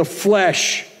 concerning the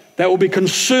flesh that will be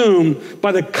consumed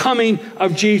by the coming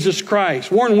of Jesus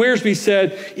Christ. Warren Wiersbe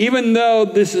said, even though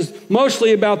this is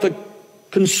mostly about the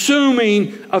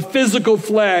consuming of physical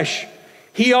flesh,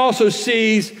 he also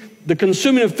sees the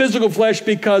consuming of physical flesh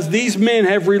because these men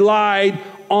have relied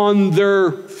on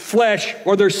their flesh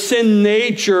or their sin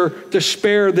nature to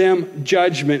spare them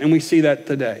judgment. And we see that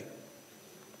today,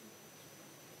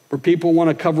 where people want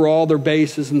to cover all their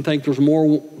bases and think there's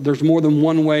more than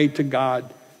one way to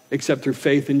God except through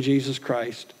faith in Jesus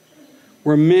Christ,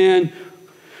 where men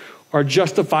are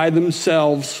justified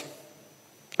themselves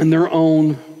in their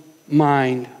own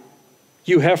mind.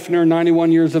 Hugh Hefner,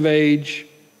 91 years of age,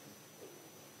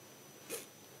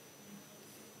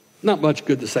 not much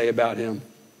good to say about him.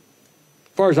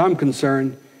 As far as I'm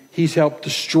concerned, he's helped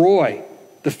destroy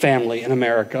the family in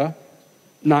America,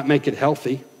 not make it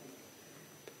healthy.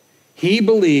 He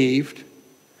believed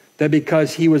that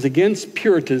because he was against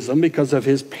Puritanism, because of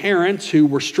his parents who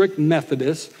were strict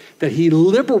Methodists, that he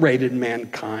liberated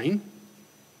mankind,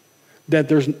 that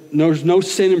there's no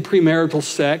sin in premarital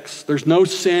sex, there's no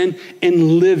sin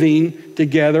in living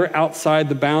together outside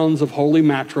the bounds of holy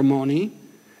matrimony.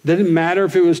 Didn't matter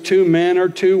if it was 2 men or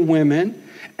 2 women.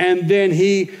 And then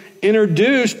he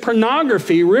introduced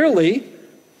pornography, really,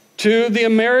 to the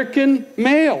American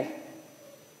male.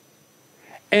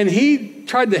 And he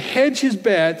tried to hedge his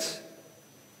bets,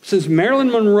 since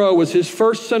Marilyn Monroe was his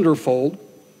first centerfold,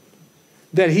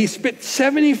 that he spent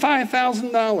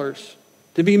 $75,000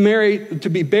 to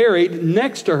be buried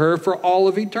next to her for all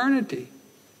of eternity.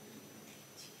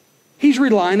 He's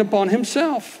relying upon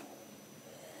himself.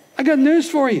 I got news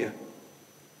for you.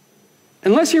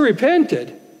 Unless he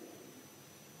repented,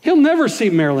 he'll never see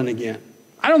Marilyn again.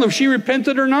 I don't know if she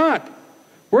repented or not.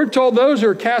 We're told those who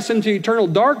are cast into eternal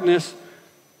darkness,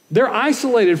 they're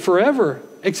isolated forever,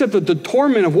 except that the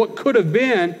torment of what could have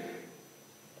been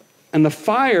and the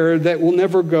fire that will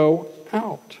never go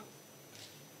out.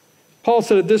 Paul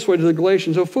said it this way to the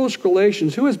Galatians, O foolish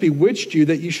Galatians, who has bewitched you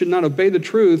that you should not obey the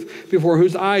truth, before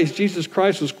whose eyes Jesus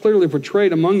Christ was clearly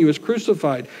portrayed among you as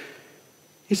crucified?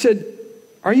 He said,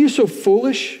 are you so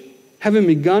foolish, having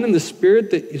begun in the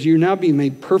Spirit, that you're now being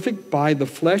made perfect by the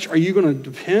flesh? Are you going to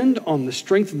depend on the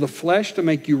strength of the flesh to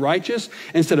make you righteous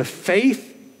instead of faith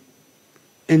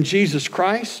in Jesus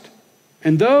Christ?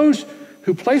 And those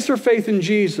who place their faith in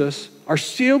Jesus are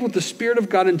sealed with the Spirit of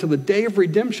God until the day of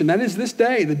redemption. That is this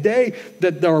day, the day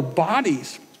that our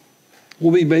bodies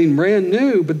will be made brand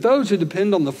new. But those who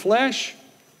depend on the flesh,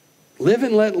 live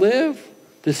and let live,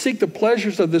 to seek the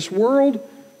pleasures of this world,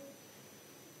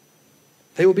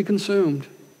 they will be consumed.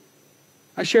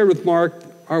 I shared with Mark,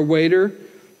 our waiter,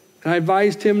 and I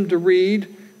advised him to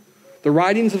read the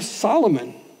writings of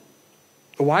Solomon,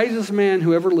 the wisest man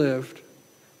who ever lived.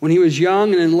 When he was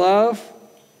young and in love,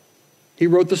 he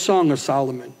wrote the Song of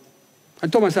Solomon. I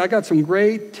told him, I said, I got some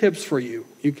great tips for you.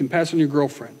 You can pass on your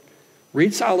girlfriend.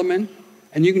 Read Solomon,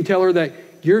 and you can tell her that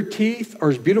your teeth are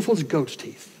as beautiful as goat's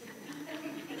teeth.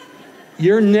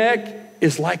 Your neck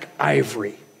is like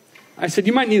ivory. I said,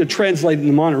 you might need to translate it in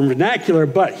the modern vernacular,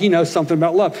 but he knows something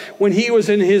about love. When he was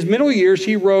in his middle years,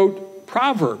 he wrote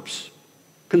Proverbs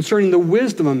concerning the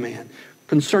wisdom of man,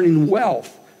 concerning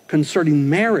wealth, concerning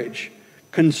marriage,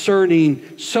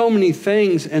 concerning so many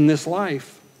things in this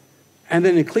life. And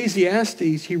then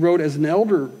Ecclesiastes, he wrote as an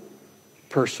elder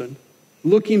person,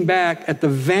 looking back at the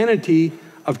vanity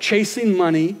of chasing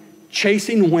money,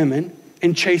 chasing women,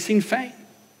 and chasing fame.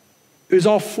 It was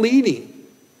all fleeting.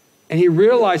 And he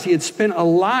realized he had spent a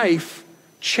life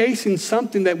chasing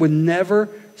something that would never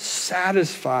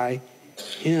satisfy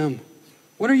him.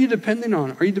 What are you depending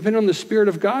on? Are you depending on the Spirit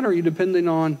of God, or are you depending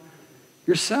on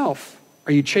yourself?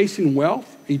 Are you chasing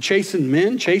wealth? Are you chasing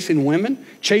men, chasing women,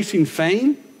 chasing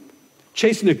fame,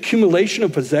 chasing accumulation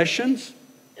of possessions?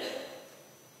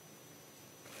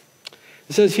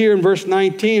 It says here in verse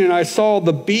 19, and I saw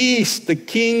the beast, the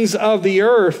kings of the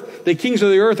earth. The kings of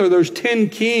the earth are those 10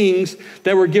 kings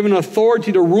that were given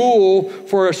authority to rule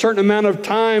for a certain amount of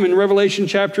time in Revelation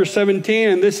chapter 17.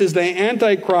 And this is the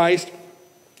Antichrist.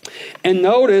 And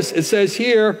notice it says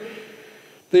here,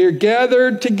 they are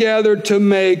gathered together to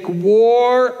make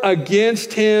war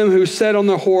against him who sat on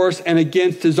the horse and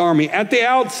against his army. At the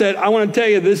outset, I want to tell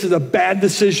you this is a bad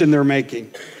decision they're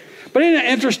making. But isn't it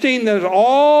interesting that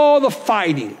all the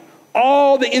fighting,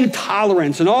 all the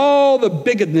intolerance, and all the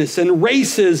bigotness and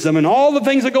racism and all the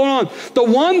things that are going on, the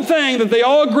one thing that they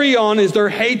all agree on is their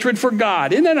hatred for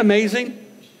God. Isn't that amazing?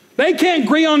 They can't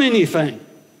agree on anything.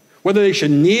 Whether they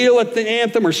should kneel at the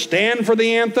anthem or stand for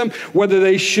the anthem, whether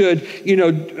they should,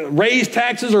 raise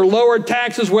taxes or lower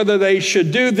taxes, whether they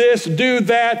should do this, do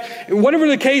that, whatever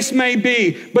the case may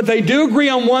be. But they do agree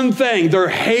on one thing, their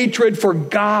hatred for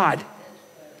God.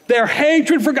 Their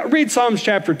hatred for God. Read Psalms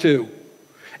chapter 2.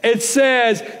 It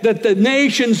says that the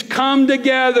nations come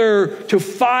together to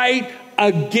fight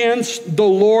against the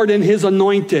Lord and his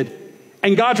anointed.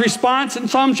 And God's response in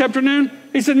Psalm chapter 2,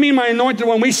 he said, me and my anointed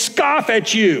one, we scoff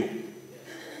at you.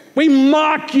 We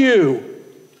mock you.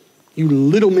 You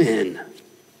little men.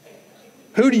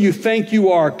 Who do you think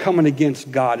you are coming against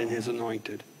God and his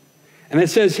anointed? And it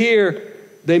says here,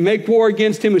 they make war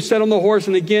against him who sat on the horse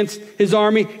and against his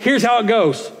army. Here's how it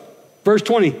goes. Verse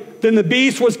 20, then the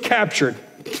beast was captured.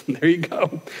 There you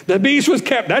go. The beast was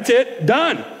captured. That's it.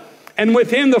 Done. And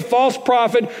with him the false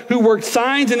prophet who worked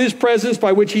signs in his presence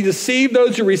by which he deceived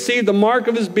those who received the mark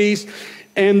of his beast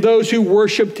and those who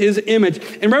worshiped his image.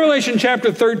 In Revelation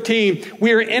chapter 13,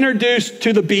 we are introduced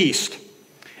to the beast.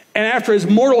 And after his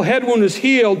mortal head wound is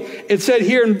healed, it said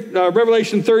here in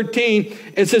Revelation 13,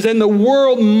 it says, and the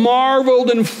world marveled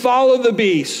and followed the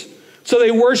beast. So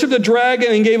they worshiped the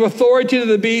dragon and gave authority to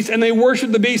the beast, and they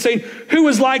worshiped the beast, saying, who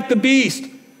is like the beast?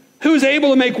 Who is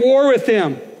able to make war with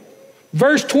him?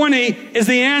 Verse 20 is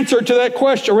the answer to that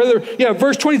question. Or rather,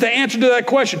 verse 20 is the answer to that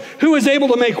question. Who is able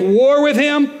to make war with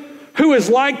him? Who is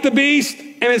like the beast?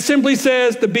 And it simply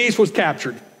says the beast was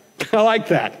captured. I like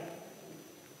that.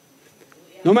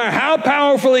 No matter how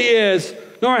powerful he is,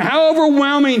 no matter how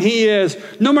overwhelming he is,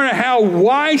 no matter how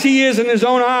wise he is in his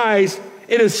own eyes,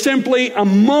 it is simply a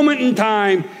moment in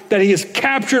time that he is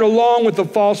captured along with the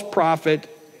false prophet.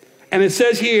 And it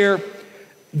says here,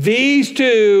 these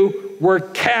two were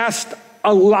cast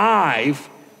alive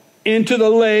into the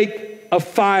lake of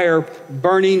fire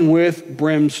burning with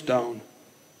brimstone.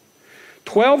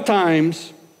 12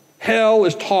 times hell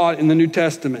is taught in the New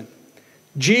Testament.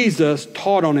 Jesus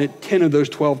taught on it 10 of those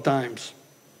 12 times.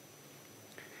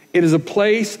 It is a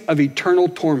place of eternal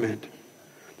torment.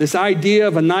 This idea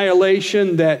of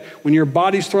annihilation, that when your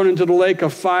body's thrown into the lake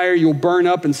of fire, you'll burn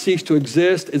up and cease to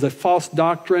exist, is a false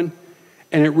doctrine,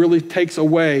 and it really takes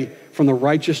away from the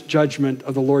righteous judgment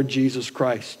of the Lord Jesus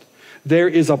Christ. There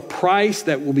is a price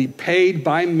that will be paid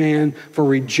by man for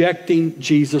rejecting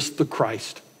Jesus the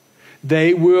Christ.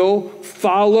 They will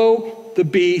follow the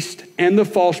beast and the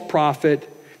false prophet.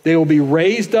 They will be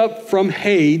raised up from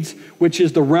Hades, which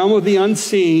is the realm of the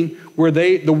unseen, where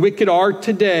the wicked are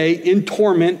today in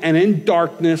torment and in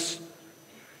darkness.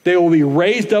 They will be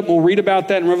raised up, we'll read about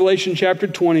that in Revelation chapter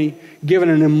 20, given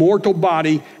an immortal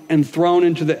body and thrown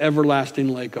into the everlasting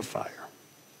lake of fire.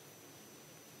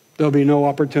 There'll be no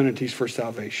opportunities for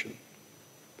salvation.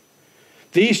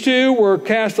 These two were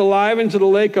cast alive into the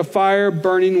lake of fire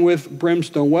burning with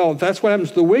brimstone. Well, if that's what happens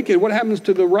to the wicked, what happens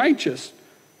to the righteous?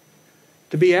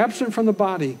 To be absent from the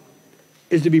body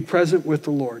is to be present with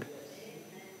the Lord.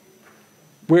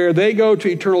 Where they go to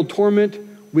eternal torment,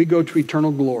 we go to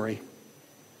eternal glory.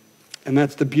 And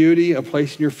that's the beauty of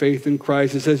placing your faith in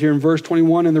Christ. It says here in verse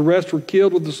 21, and the rest were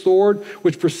killed with the sword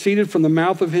which proceeded from the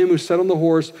mouth of him who sat on the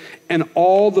horse, and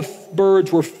all the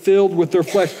birds were filled with their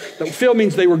flesh. Filled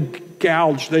means they were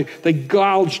gouged. They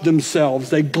gouged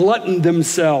themselves. They gluttoned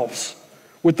themselves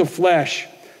with the flesh.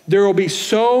 There will be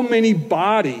so many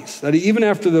bodies that even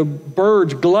after the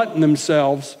birds glutton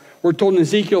themselves, we're told in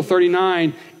Ezekiel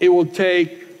 39, it will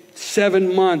take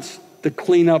 7 months to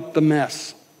clean up the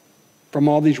mess from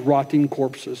all these rotting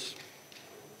corpses.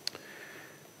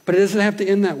 But it doesn't have to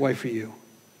end that way for you.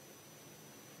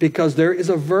 Because there is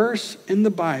a verse in the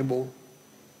Bible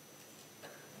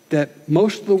that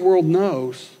most of the world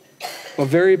knows, but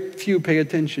very few pay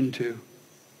attention to.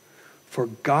 For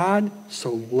God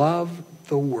so loved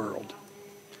the world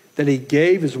that he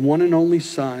gave his one and only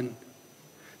Son,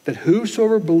 that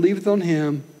whosoever believeth on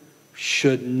him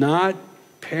should not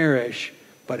perish,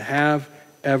 but have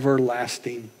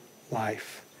everlasting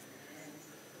life.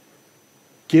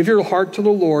 Give your heart to the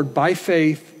Lord by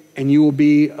faith, and you will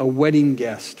be a wedding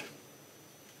guest.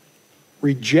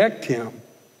 reject him,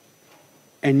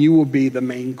 and you will be the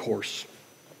main course.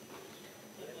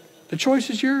 The choice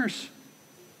is yours.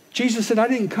 Jesus said, I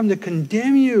didn't come to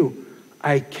condemn you.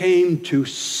 I came to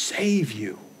save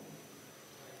you.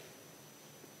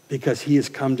 Because he has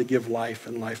come to give life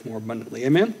and life more abundantly.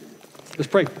 Amen? Let's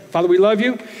pray. Father, we love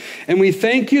you, and we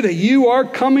thank you that you are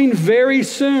coming very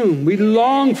soon. We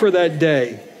long for that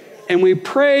day, and we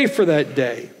pray for that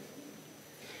day.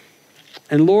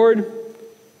 And Lord,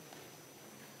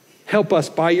 help us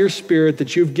by your Spirit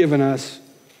that you've given us.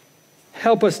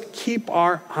 Help us keep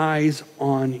our eyes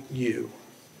on you.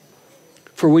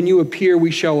 For when you appear,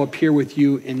 we shall appear with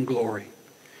you in glory.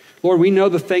 Lord, we know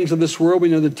the things of this world. We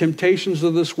know the temptations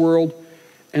of this world.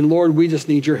 And Lord, we just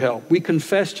need your help. We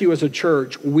confess to you as a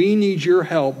church, we need your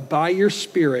help by your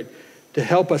Spirit to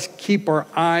help us keep our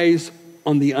eyes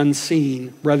on the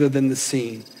unseen rather than the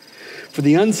seen. For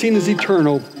the unseen is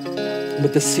eternal,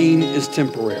 but the seen is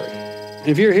temporary. And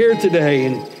if you're here today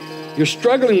and you're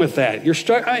struggling with that,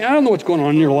 I don't know what's going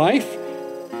on in your life,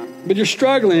 but you're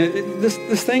struggling.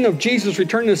 This thing of Jesus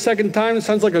returning a second time, it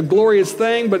sounds like a glorious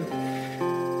thing, but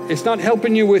it's not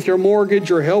helping you with your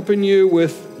mortgage or helping you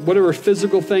with whatever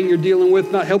physical thing you're dealing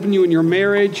with, not helping you in your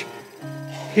marriage.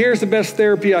 Here's the best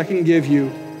therapy I can give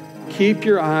you. Keep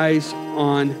your eyes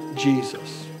on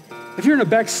Jesus. If you're in a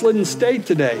backslidden state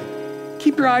today,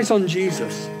 keep your eyes on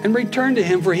Jesus and return to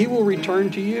him, for he will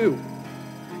return to you.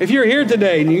 If you're here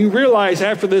today and you realize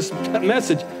after this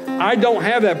message, I don't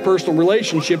have that personal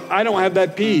relationship, I don't have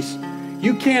that peace,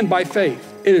 you can by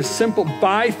faith. It is simple,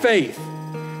 by faith.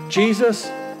 Jesus,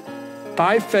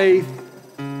 by faith,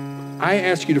 I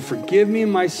ask you to forgive me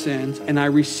my sins, and I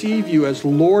receive you as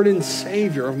Lord and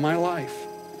Savior of my life.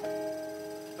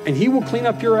 And he will clean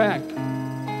up your act.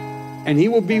 And he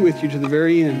will be with you to the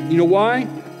very end. You know why?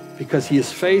 Because he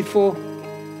is faithful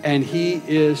and he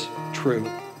is true.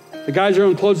 The guys are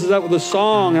going to close this out with a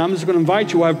song, and I'm just going to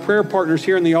invite you. We'll have prayer partners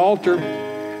here in the altar.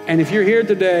 And if you're here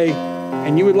today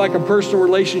and you would like a personal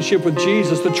relationship with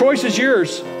Jesus, the choice is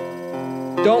yours.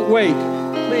 Don't wait.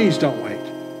 Please don't wait.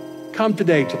 Come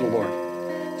today to the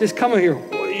Lord. Just come here.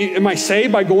 Am I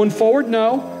saved by going forward?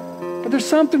 No. But there's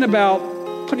something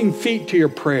about putting feet to your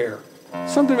prayer.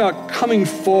 Something about coming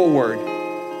forward.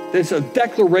 There's a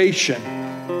declaration,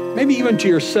 maybe even to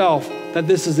yourself, that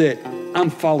this is it. I'm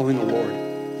following the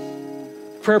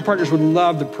Lord. Prayer partners would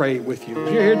love to pray with you.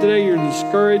 If you're here today, you're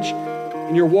discouraged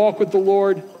in your walk with the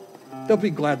Lord, they'll be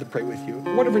glad to pray with you.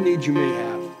 Whatever needs you may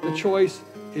have, the choice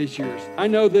is yours. I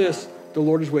know this, the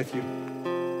Lord is with you.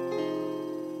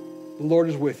 The Lord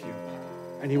is with you,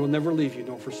 and he will never leave you,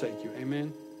 nor forsake you.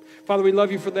 Amen. Father, we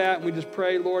love you for that, and we just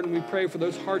pray, Lord, and we pray for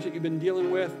those hearts that you've been dealing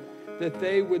with, that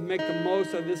they would make the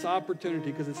most of this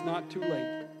opportunity, because it's not too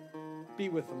late. Be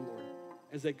with them, Lord,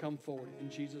 as they come forward.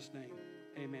 In Jesus' name,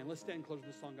 amen. Let's stand and close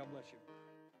with this song. God bless you.